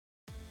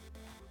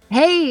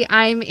Hey,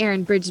 I'm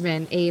Erin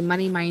Bridgman, a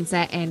money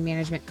mindset and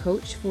management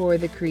coach for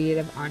the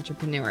creative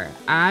entrepreneur.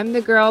 I'm the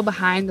girl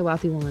behind the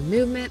Wealthy Woman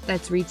movement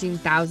that's reaching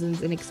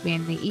thousands and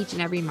expanding each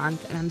and every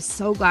month, and I'm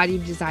so glad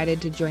you've decided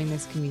to join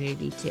this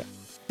community too.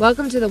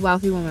 Welcome to the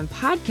Wealthy Woman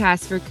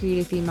podcast for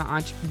creative female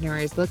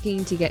entrepreneurs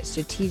looking to get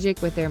strategic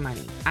with their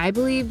money. I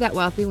believe that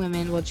wealthy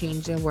women will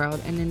change the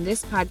world, and in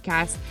this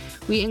podcast,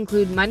 we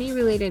include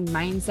money-related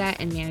mindset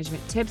and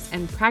management tips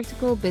and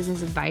practical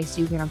business advice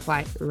you can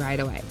apply right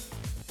away.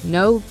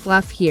 No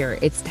fluff here.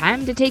 It's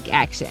time to take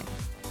action.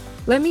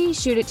 Let me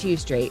shoot it to you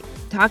straight.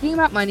 Talking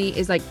about money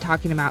is like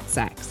talking about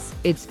sex.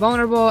 It's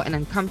vulnerable and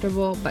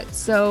uncomfortable, but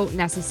so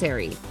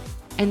necessary.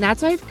 And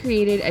that's why I've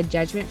created a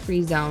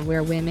judgment-free zone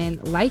where women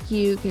like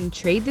you can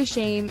trade the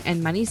shame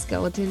and money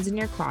skeletons in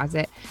your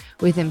closet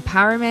with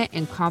empowerment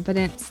and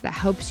confidence that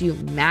helps you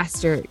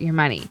master your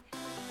money.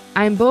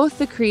 I'm both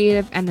the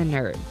creative and the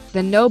nerd,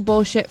 the no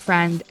bullshit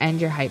friend and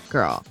your hype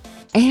girl.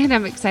 And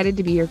I'm excited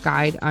to be your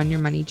guide on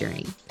your money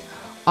journey.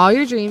 All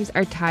your dreams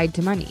are tied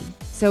to money,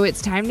 so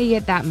it's time to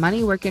get that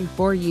money working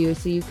for you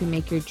so you can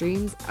make your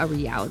dreams a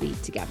reality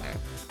together.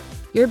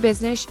 Your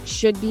business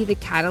should be the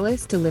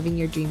catalyst to living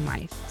your dream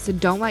life, so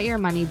don't let your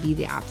money be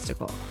the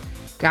obstacle.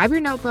 Grab your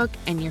notebook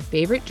and your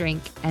favorite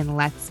drink, and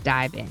let's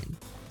dive in.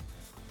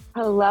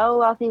 Hello,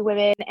 wealthy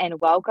women,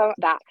 and welcome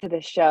back to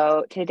the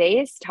show.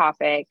 Today's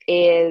topic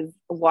is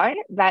one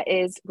that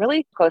is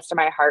really close to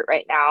my heart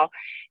right now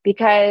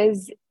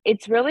because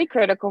it's really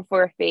critical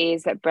for a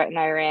phase that Brett and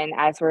I are in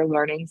as we're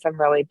learning some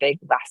really big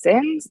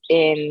lessons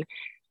in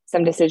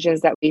some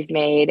decisions that we've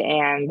made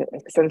and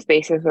some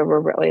spaces where we're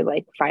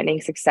really finding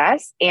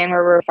success and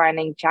where we're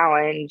finding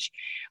challenge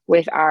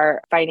with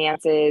our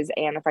finances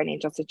and the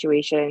financial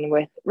situation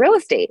with real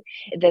estate.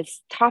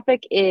 This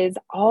topic is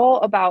all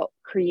about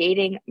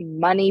creating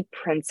money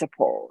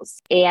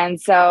principles.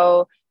 And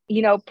so,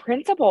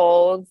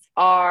 principles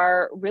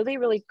are really,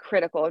 really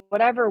critical,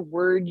 whatever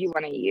word you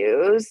want to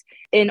use,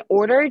 in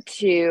order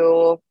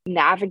to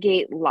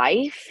navigate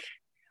life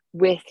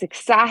with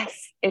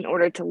success, in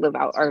order to live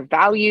out our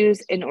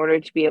values, in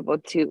order to be able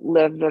to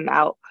live them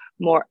out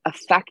more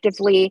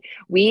effectively.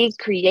 We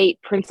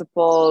create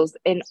principles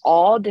in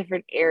all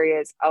different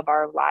areas of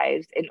our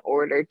lives in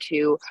order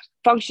to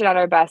function at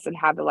our best and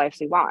have the lives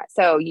we want.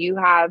 So you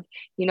have,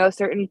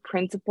 certain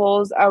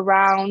principles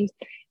around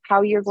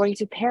how you're going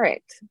to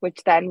parent,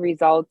 which then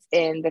results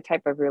in the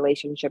type of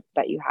relationship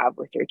that you have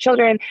with your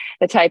children,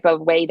 the type of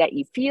way that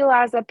you feel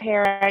as a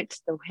parent,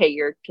 the way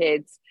your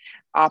kids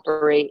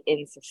operate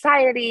in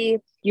society.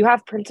 You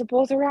have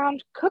principles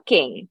around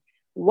cooking,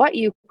 what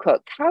you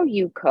cook, how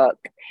you cook,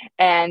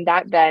 and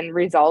that then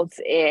results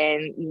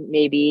in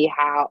maybe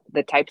how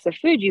the types of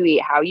food you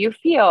eat, how you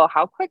feel,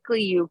 how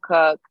quickly you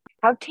cook,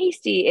 how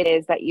tasty it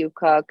is that you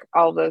cook,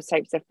 all those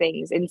types of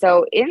things. And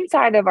so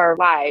inside of our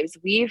lives,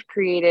 we've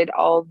created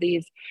all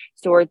these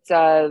sorts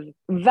of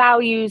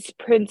values,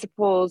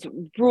 principles,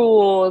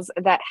 rules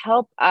that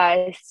help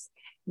us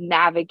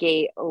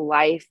navigate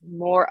life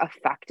more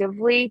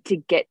effectively to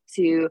get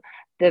to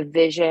the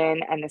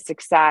vision and the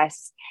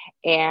success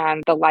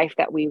and the life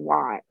that we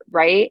want,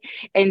 right?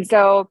 And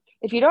so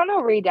if you don't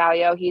know Ray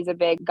Dalio, he's a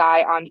big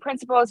guy on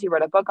principles. He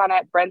wrote a book on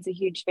it. Brent's a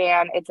huge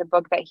fan. It's a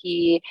book that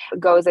he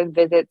goes and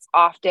visits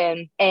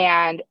often.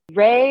 And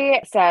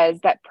Ray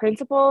says that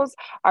principles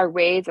are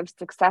ways of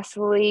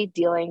successfully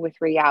dealing with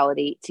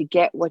reality to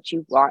get what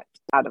you want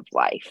out of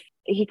life.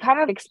 He kind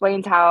of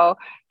explains how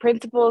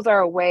principles are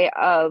a way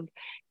of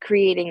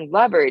creating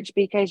leverage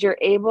because you're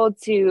able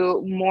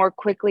to more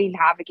quickly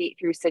navigate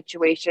through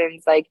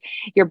situations. Like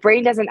your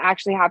brain doesn't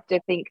actually have to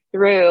think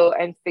through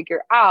and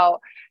figure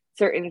out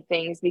certain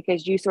things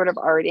because you sort of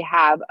already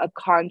have a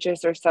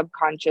conscious or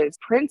subconscious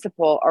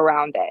principle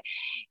around it.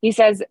 He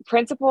says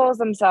principles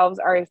themselves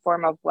are a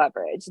form of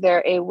leverage.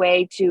 They're a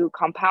way to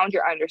compound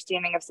your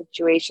understanding of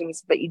situations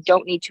so that you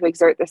don't need to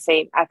exert the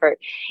same effort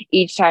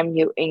each time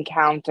you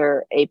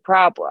encounter a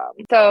problem.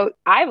 So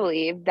I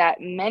believe that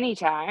many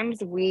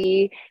times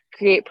we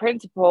create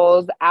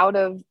principles out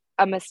of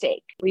a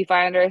mistake. We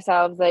find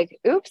ourselves like,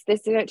 oops,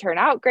 this didn't turn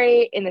out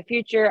great. In the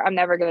future, I'm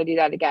never going to do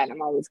that again.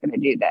 I'm always going to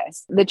do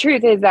this. The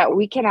truth is that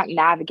we cannot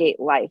navigate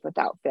life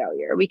without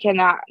failure. We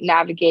cannot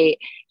navigate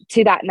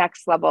to that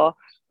next level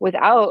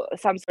without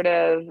some sort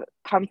of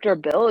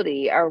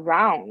comfortability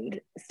around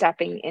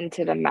stepping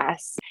into the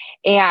mess.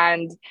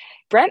 And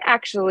Brent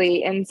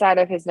actually, inside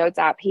of his notes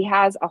app, he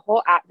has a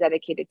whole app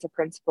dedicated to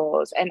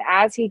principles. And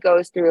as he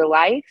goes through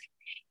life,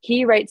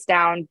 he writes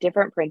down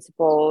different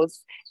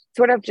principles,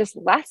 sort of just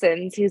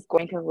lessons he's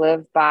going to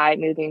live by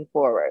moving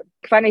forward.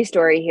 Funny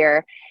story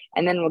here,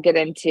 and then we'll get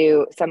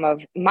into some of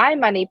my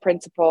money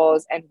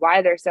principles and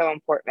why they're so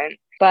important.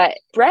 But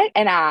Brett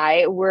and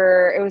it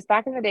was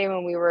back in the day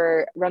when we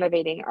were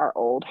renovating our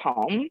old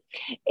home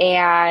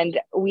and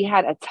we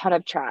had a ton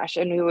of trash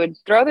and we would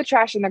throw the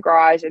trash in the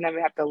garage and then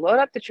we have to load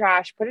up the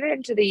trash, put it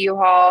into the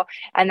U-Haul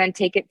and then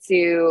take it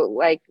to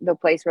like the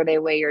place where they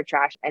weigh your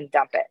trash and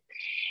dump it.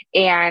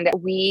 And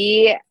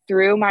we,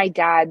 through my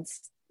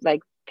dad's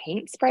like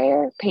paint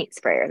sprayer,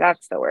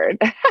 that's the word,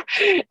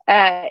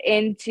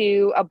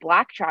 into a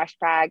black trash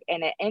bag,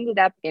 and it ended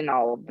up in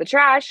all of the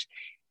trash,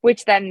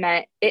 which then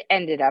meant it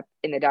ended up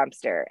in the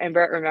dumpster. And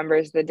Brett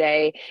remembers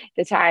the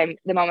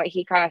moment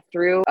he kind of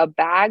threw a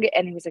bag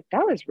and he was like,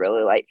 that was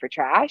really light for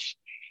trash.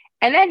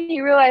 And then he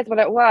realized what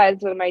it was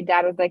when my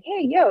dad was like,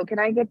 hey, yo, can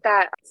I get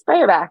that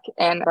sprayer back?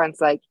 And Brent's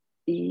like,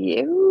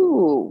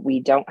 ew, we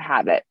don't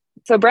have it.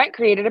 So Brent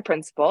created a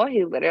principle.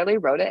 He literally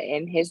wrote it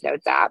in his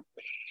notes app.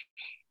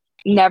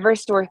 Never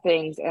store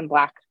things in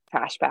black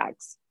trash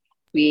bags.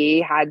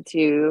 We had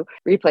to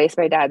replace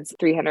my dad's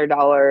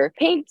 $300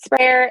 paint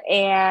sprayer,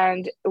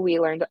 and we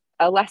learned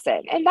a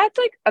lesson. And that's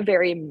like a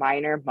very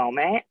minor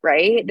moment,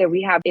 right? That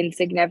we have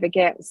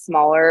insignificant,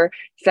 smaller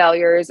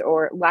failures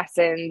or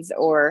lessons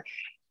or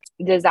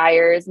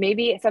desires.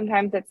 Maybe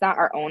sometimes it's not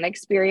our own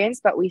experience,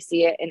 but we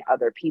see it in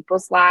other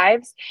people's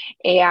lives.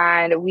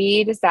 And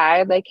we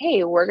decide like,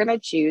 hey, we're going to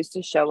choose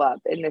to show up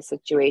in this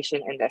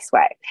situation in this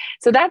way.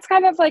 So that's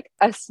kind of like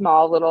a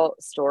small little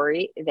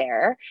story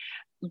there.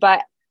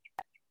 But,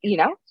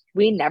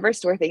 we never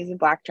store things in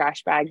black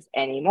trash bags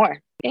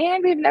anymore.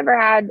 And we've never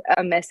had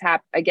a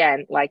mishap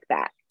again like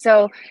that.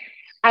 So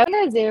I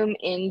want to zoom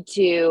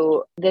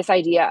into this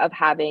idea of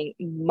having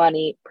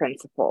money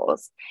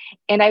principles.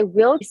 And I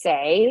will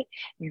say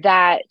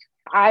that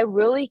I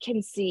really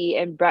can see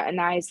in Brett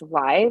and I's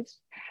life,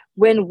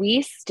 when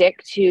we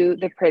stick to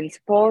the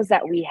principles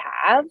that we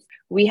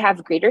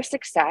have greater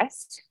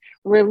success.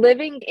 We're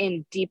living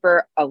in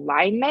deeper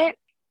alignment,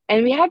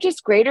 and we have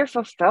just greater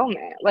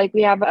fulfillment. Like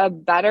we have a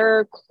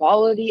better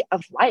quality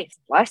of life,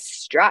 less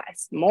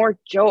stress, more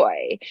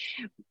joy,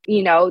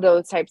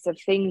 those types of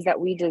things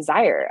that we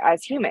desire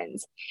as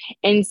humans.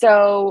 And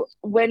so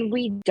when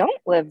we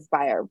don't live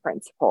by our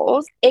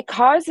principles, it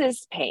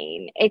causes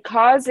pain. It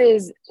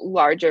causes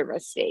larger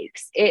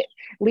mistakes. It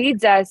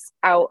leads us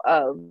out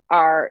of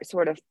our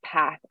sort of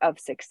path of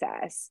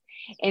success.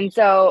 And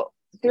so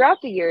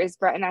throughout the years,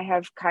 Brett and I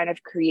have kind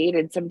of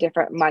created some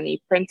different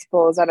money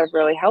principles that have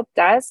really helped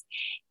us.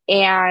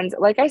 And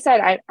like I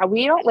said,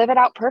 we don't live it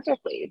out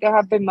perfectly. There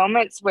have been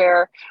moments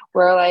where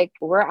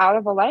we're out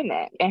of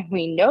alignment, and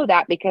we know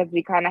that because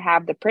we kind of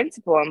have the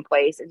principle in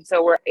place. And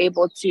so we're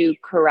able to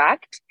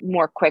correct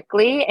more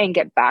quickly and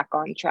get back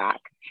on track.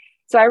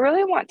 So I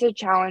really want to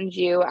challenge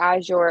you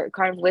as you're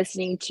kind of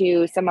listening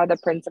to some of the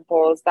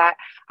principles that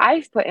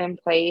I've put in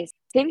place.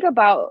 Think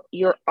about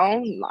your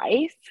own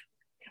life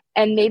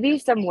and maybe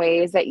some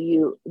ways that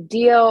you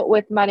deal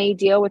with money,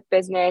 deal with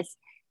business,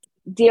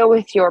 deal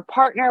with your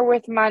partner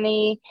with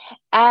money,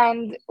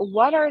 and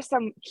what are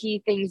some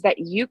key things that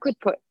you could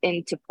put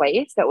into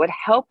place that would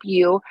help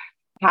you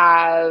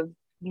have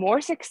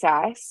more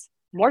success,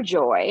 more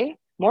joy,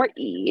 more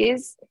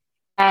ease,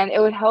 and it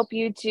would help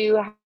you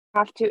to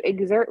have to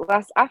exert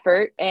less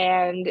effort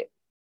and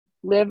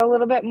live a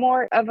little bit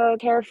more of a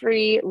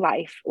carefree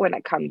life when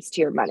it comes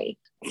to your money.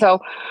 So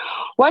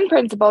one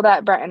principle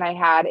that Brett and I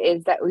had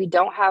is that we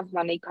don't have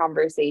money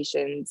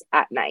conversations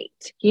at night.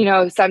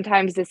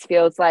 Sometimes this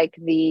feels like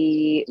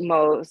the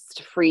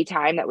most free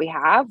time that we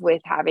have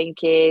with having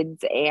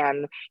kids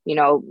and,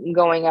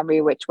 going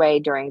every which way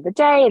during the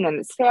day. And then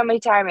it's family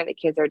time and the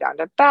kids are down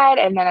to bed.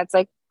 And then it's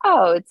like,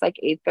 oh, it's like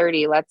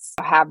 8:30. Let's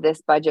have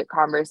this budget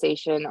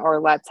conversation, or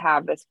let's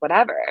have this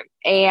whatever.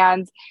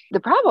 And the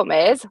problem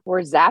is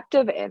we're zapped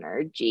of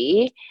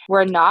energy.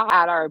 We're not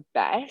at our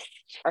best.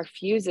 Our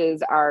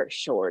fuses are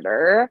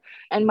shorter,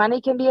 and money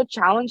can be a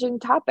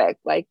challenging topic,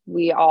 like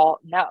we all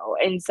know.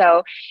 And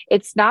so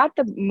it's not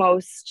the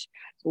most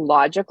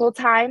logical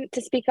time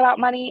to speak about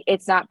money.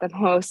 It's not the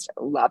most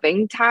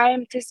loving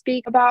time to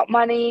speak about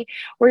money.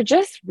 We're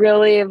just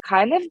really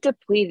kind of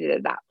depleted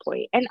at that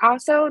point. And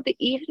also the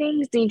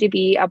evenings need to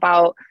be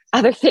about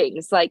other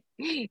things, like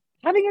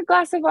having a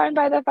glass of wine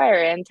by the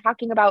fire and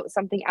talking about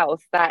something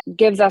else that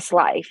gives us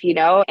life,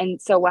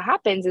 And so what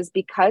happens is,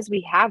 because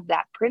we have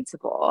that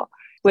principle,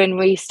 when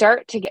we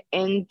start to get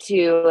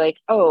into like,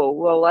 oh,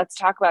 well, let's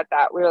talk about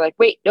that, we're like,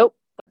 wait, nope.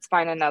 Let's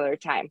find another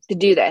time to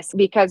do this,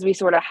 because we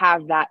sort of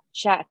have that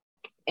check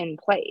in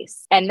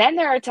place. And then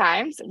there are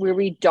times where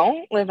we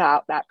don't live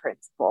out that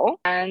principle,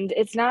 and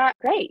it's not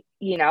great.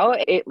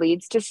 It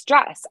leads to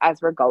stress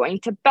as we're going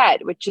to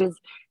bed, which is,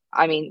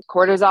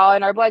 cortisol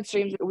in our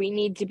bloodstreams. We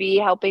need to be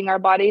helping our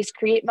bodies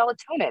create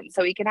melatonin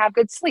so we can have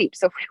good sleep.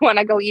 So if we want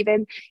to go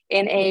even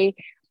in a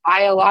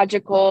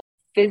biological,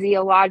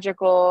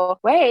 physiological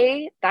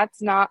way,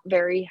 that's not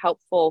very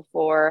helpful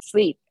for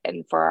sleep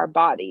and for our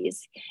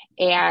bodies.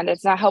 And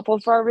it's not helpful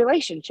for our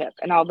relationship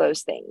and all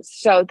those things.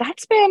 So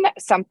that's been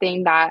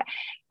something that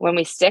when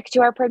we stick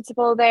to our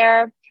principle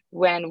there,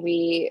 when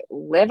we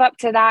live up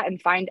to that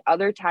and find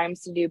other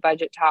times to do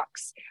budget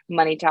talks,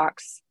 money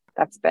talks,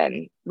 that's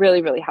been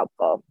really, really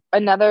helpful.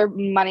 Another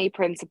money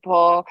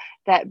principle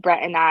that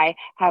Brett and I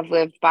have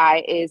lived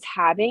by is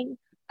having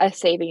a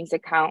savings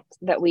account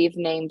that we've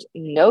named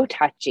No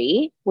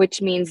Touchy,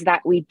 which means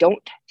that we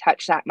don't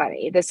touch that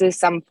money. This is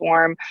some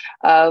form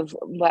of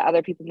what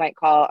other people might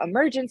call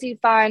emergency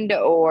fund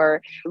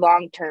or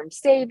long-term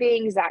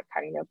savings, that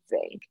kind of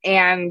thing.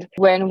 And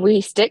when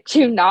we stick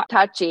to not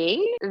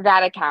touching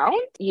that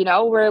account,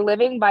 we're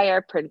living by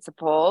our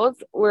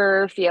principles.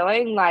 We're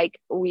feeling like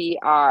we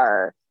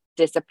are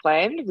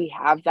disciplined. We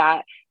have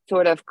that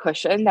sort of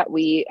cushion that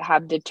we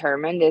have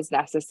determined is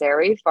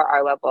necessary for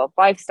our level of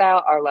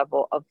lifestyle, our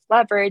level of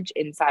leverage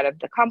inside of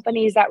the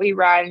companies that we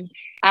run.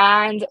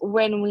 And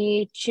when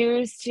we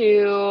choose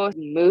to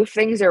move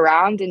things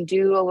around and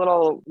do a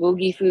little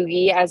woogie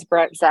foogie, as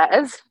Brent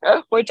says,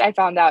 which I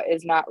found out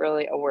is not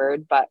really a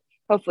word, but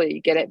hopefully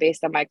you get it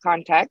based on my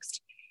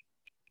context,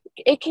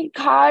 it can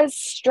cause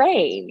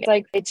strain.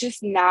 It's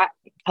just not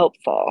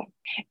helpful.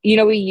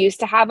 We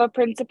used to have a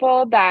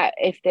principle that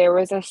if there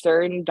was a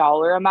certain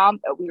dollar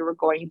amount that we were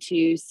going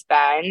to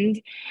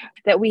spend,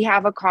 that we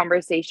have a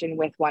conversation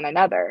with one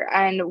another.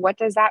 And what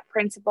does that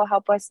principle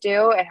help us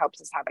do? It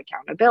helps us have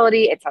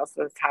accountability. It helps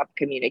us have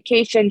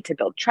communication to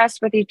build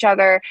trust with each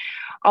other,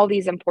 all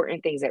these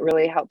important things. It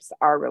really helps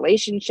our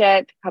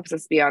relationship, helps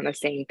us be on the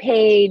same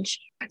page.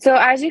 So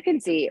as you can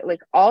see,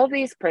 all of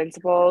these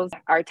principles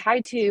are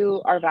tied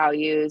to our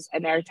values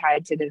and they're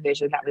tied to the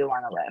vision that we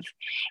want to live.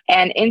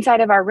 And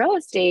inside of our real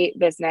estate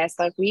business,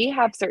 we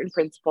have certain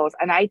principles.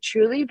 And I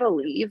truly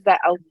believe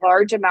that a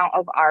large amount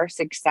of our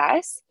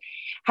success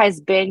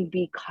has been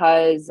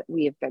because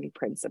we have been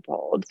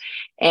principled.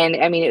 And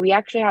I mean, we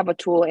actually have a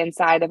tool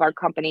inside of our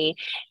company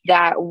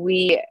that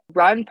we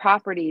run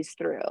properties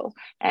through,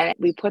 and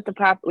we put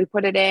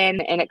it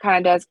in, and it kind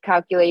of does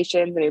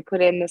calculations, and we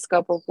put in the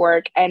scope of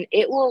work, and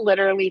it will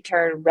literally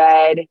turn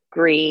red,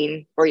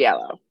 green, or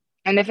yellow.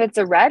 And if it's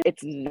a red,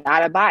 it's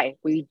not a buy.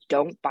 We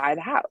don't buy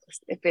the house.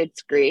 If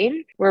it's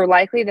green, we're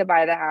likely to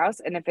buy the house.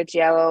 And if it's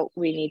yellow,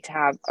 we need to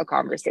have a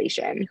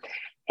conversation.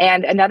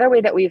 And another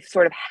way that we've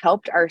sort of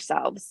helped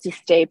ourselves to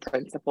stay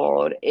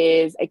principled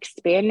is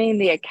expanding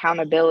the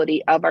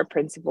accountability of our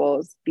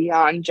principles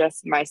beyond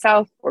just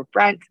myself or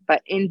Brent,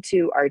 but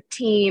into our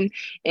team,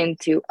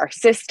 into our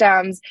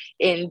systems,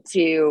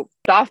 into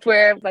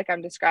software, like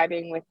I'm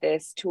describing with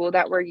this tool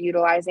that we're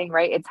utilizing,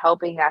 right? It's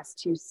helping us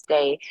to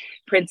stay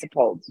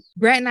principled.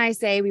 Brent and I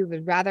say we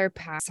would rather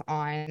pass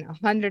on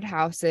 100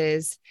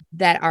 houses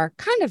that are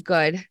kind of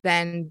good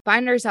than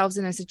find ourselves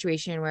in a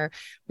situation where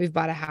we've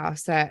bought a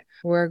house that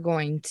we're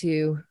going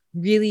to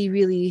really,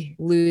 really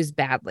lose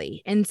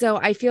badly. And so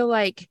I feel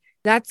like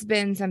that's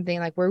been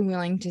something we're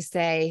willing to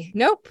say,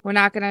 nope, we're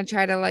not going to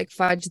try to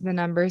fudge the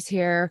numbers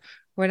here.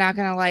 We're not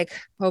going to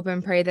hope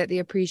and pray that the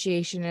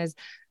appreciation is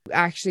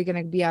actually going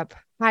to be up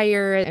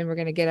higher and we're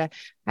going to get a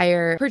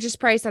higher purchase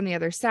price on the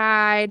other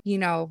side.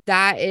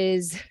 That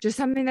is just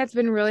something that's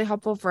been really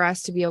helpful for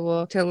us to be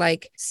able to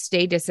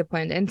stay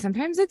disciplined. And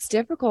sometimes it's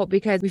difficult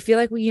because we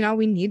feel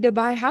we need to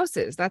buy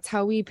houses. That's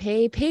how we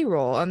pay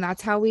payroll and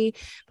that's how we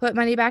put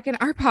money back in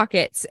our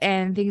pockets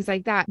and things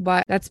like that.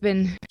 But that's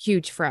been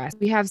huge for us.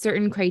 We have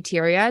certain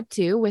criteria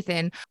too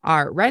within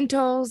our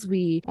rentals.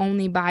 We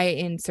only buy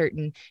in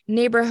certain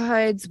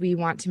neighborhoods. We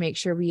want to make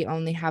sure we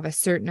only have a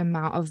certain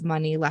amount of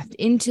money left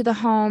into the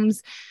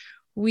homes.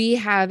 We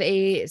have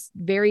a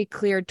very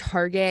clear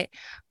target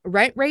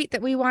rent rate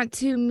that we want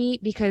to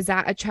meet because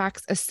that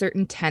attracts a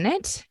certain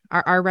tenant.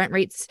 Our rent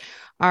rates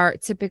are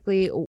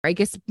typically, I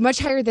guess, much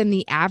higher than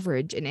the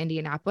average in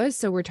Indianapolis.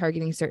 So we're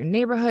targeting certain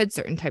neighborhoods,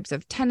 certain types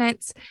of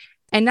tenants.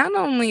 And not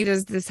only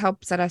does this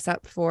help set us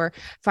up for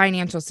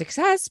financial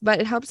success, but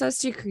it helps us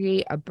to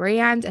create a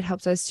brand. It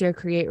helps us to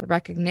create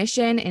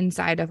recognition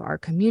inside of our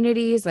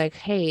communities.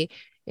 Hey,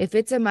 if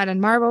it's a mud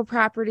and marble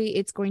property,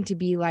 it's going to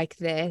be like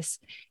this.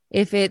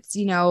 If it's,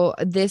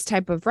 this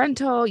type of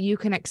rental, you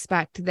can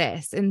expect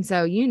this. And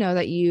so,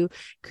 that you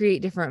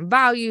create different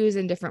values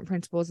and different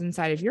principles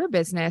inside of your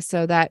business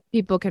so that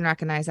people can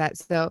recognize that.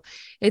 So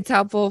it's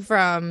helpful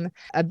from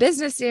a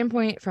business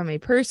standpoint, from a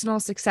personal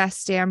success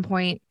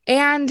standpoint.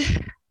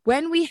 And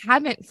when we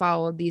haven't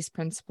followed these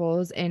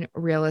principles in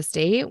real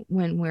estate,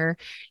 when we're,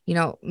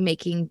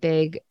 making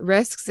big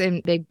risks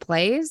and big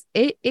plays,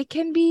 it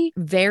can be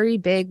very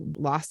big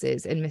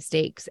losses and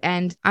mistakes.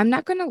 And I'm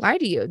not going to lie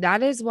to you.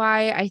 That is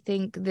why I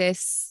think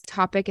this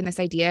topic and this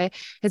idea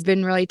has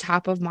been really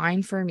top of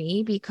mind for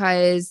me,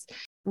 because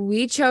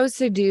we chose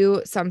to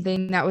do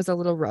something that was a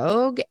little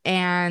rogue,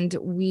 and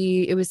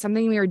it was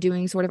something we were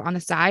doing sort of on the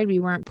side. We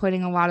weren't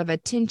putting a lot of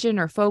attention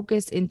or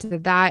focus into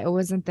that. It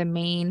wasn't the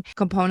main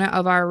component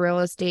of our real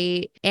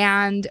estate,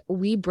 and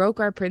we broke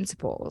our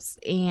principles,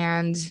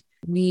 and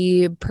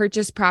we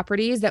purchased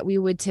properties that we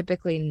would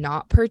typically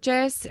not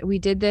purchase. We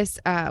did this,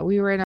 we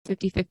were in a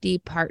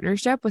 50-50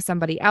 partnership with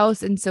somebody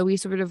else. And so we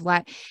sort of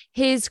let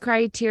his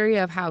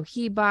criteria of how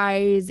he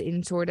buys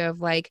and sort of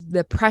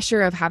the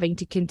pressure of having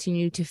to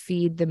continue to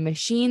feed the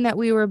machine that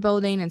we were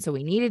building. And so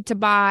we needed to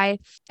buy.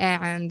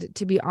 And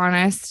to be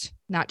honest,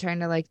 not trying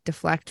to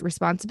deflect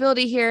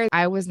responsibility here,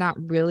 I was not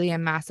really a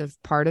massive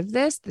part of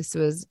this. This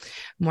was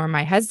more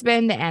my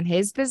husband and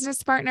his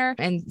business partner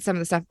and some of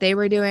the stuff they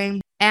were doing.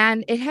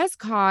 And it has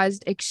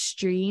caused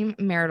extreme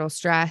marital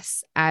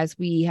stress as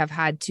we have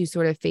had to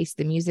sort of face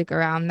the music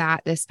around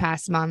that this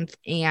past month.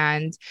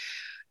 And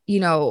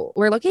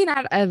we're looking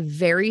at a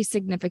very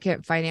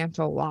significant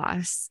financial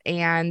loss.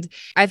 And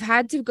I've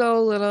had to go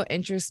a little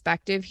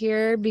introspective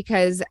here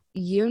because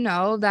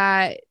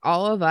that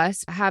all of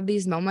us have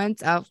these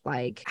moments of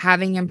like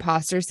having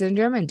imposter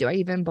syndrome and do I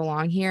even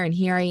belong here? And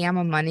here I am,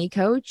 a money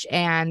coach,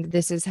 and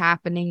this is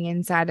happening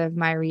inside of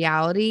my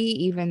reality,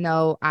 even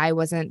though I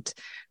wasn't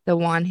the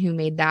one who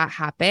made that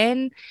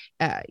happen.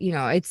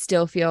 It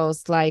still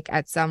feels like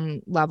at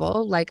some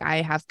level, like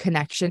I have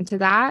connection to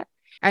that.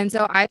 And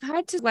so I've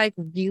had to like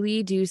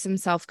really do some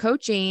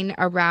self-coaching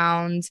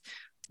around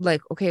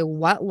like, okay,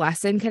 what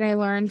lesson can I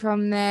learn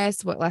from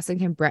this? What lesson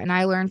can Brett and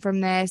I learn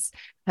from this?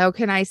 How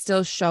can I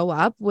still show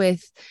up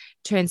with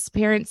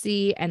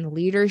transparency and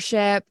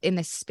leadership in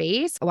the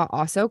space while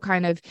also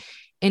kind of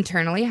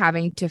internally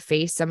having to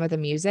face some of the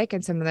music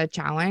and some of the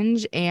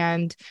challenge?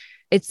 And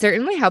it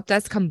certainly helped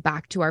us come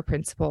back to our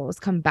principles,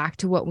 come back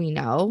to what we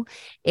know,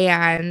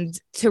 and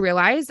to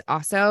realize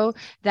also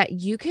that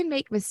you can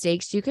make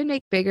mistakes. You can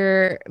make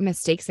bigger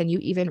mistakes than you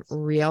even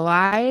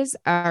realize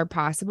are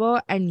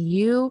possible, and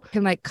you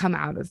can like come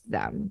out of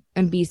them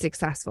and be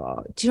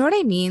successful. Do you know what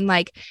I mean?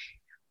 Like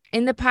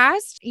in the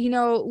past,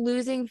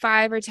 losing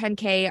 5 or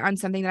 10K on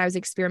something that I was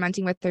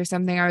experimenting with or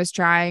something I was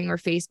trying or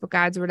Facebook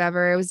ads or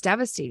whatever, it was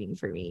devastating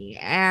for me.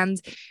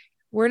 And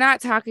we're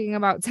not talking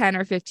about 10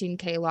 or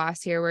 15K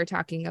loss here. We're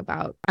talking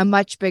about a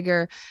much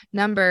bigger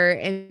number.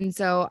 And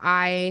so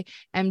I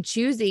am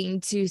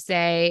choosing to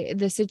say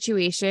the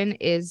situation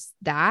is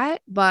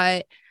that,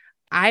 but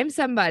I'm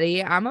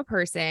a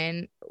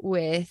person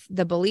with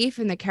the belief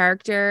and the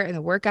character and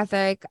the work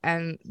ethic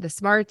and the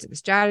smarts and the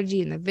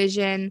strategy and the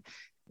vision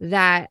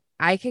that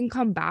I can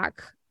come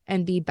back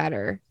and be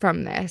better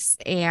from this.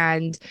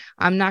 And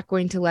I'm not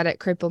going to let it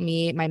cripple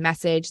me, my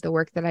message, the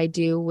work that I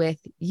do with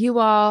you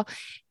all,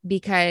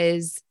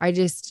 because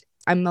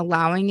I'm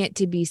allowing it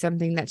to be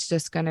something that's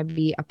just going to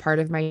be a part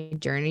of my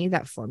journey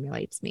that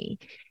formulates me.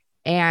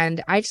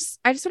 And I just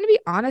want to be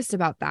honest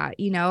about that,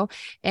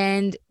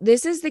 and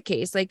this is the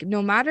case, like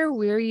no matter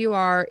where you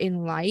are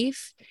in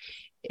life,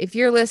 if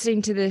you're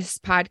listening to this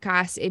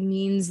podcast, it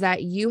means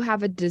that you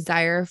have a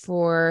desire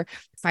for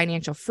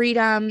financial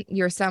freedom.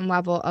 You're some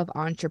level of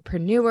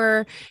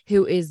entrepreneur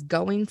who is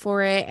going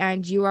for it,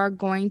 and you are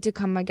going to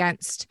come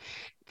against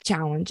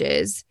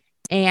challenges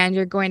and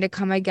you're going to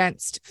come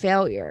against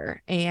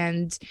failure,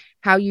 and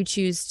how you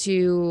choose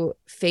to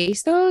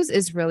face those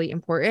is really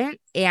important.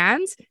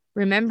 And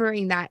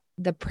remembering that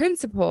the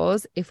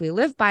principles, if we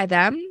live by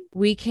them,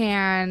 we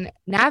can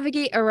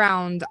navigate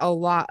around a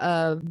lot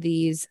of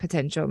these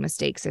potential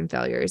mistakes and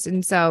failures.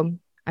 And so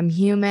I'm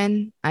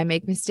human. I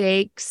make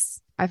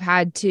mistakes. I've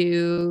had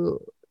to,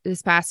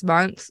 this past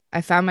month,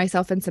 I found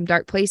myself in some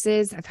dark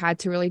places. I've had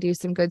to really do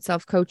some good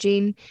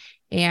self-coaching.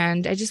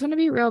 And I just want to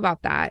be real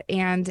about that.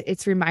 And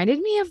it's reminded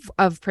me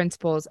of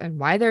principles and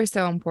why they're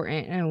so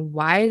important and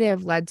why they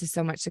have led to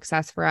so much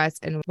success for us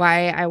and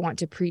why I want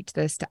to preach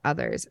this to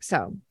others.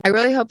 So I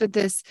really hope that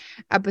this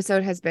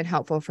episode has been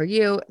helpful for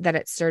you, that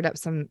it stirred up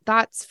some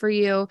thoughts for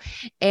you.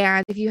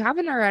 And if you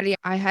haven't already,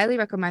 I highly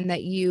recommend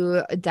that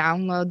you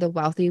download the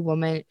Wealthy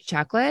Woman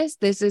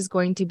Checklist. This is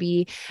going to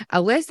be a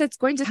list that's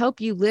going to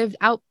help you live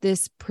out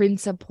this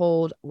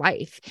principled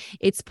life.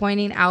 It's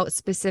pointing out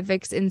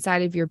specifics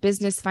inside of your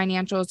business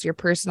financials, your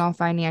personal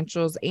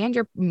financials, and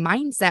your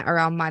mindset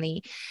around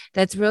money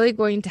that's really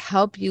going to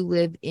help you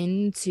live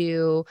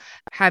into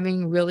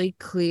having really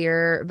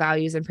clear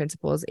values and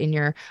principles in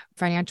your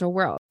financial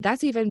world.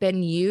 That's even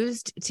been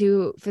used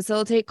to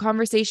facilitate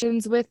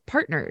conversations with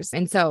partners.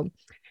 And so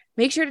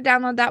make sure to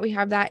download that. We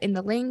have that in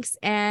the links,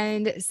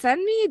 and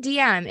send me a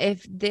DM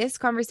if this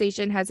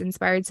conversation has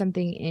inspired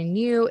something in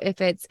you,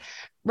 if it's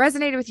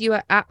resonated with you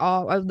at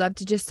all. I would love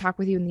to just talk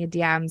with you in the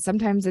DM.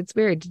 Sometimes it's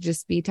weird to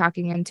just be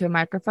talking into a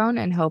microphone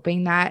and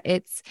hoping that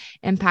it's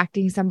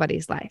impacting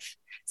somebody's life.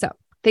 So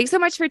thanks so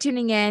much for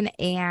tuning in,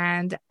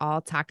 and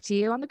I'll talk to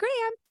you on the gram.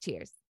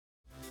 Cheers.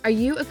 Are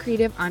you a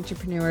creative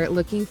entrepreneur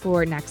looking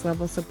for next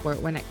level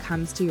support when it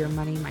comes to your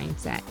money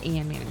mindset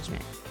and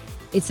management?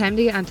 It's time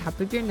to get on top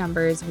of your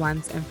numbers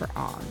once and for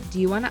all. Do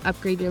you want to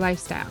upgrade your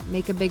lifestyle,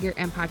 make a bigger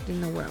impact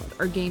in the world,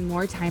 or gain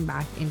more time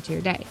back into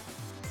your day?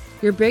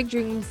 Your big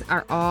dreams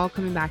are all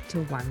coming back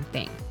to one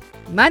thing: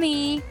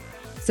 money.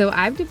 So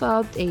I've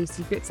developed a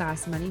secret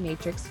sauce money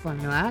matrix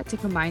formula to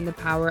combine the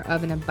power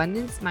of an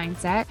abundance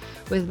mindset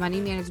with money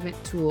management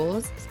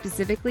tools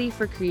specifically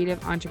for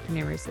creative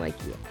entrepreneurs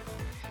like you.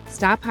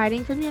 Stop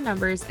hiding from your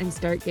numbers and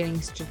start getting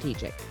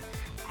strategic.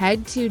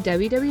 Head to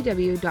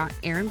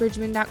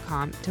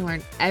www.erinbridgman.com to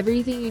learn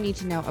everything you need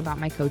to know about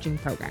my coaching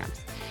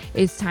programs.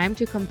 It's time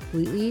to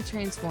completely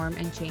transform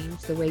and change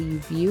the way you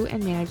view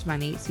and manage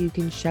money so you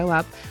can show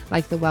up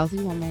like the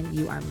wealthy woman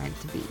you are meant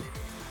to be.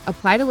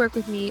 Apply to work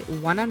with me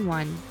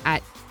one-on-one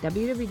at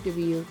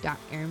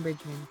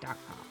www.erinbridgman.com.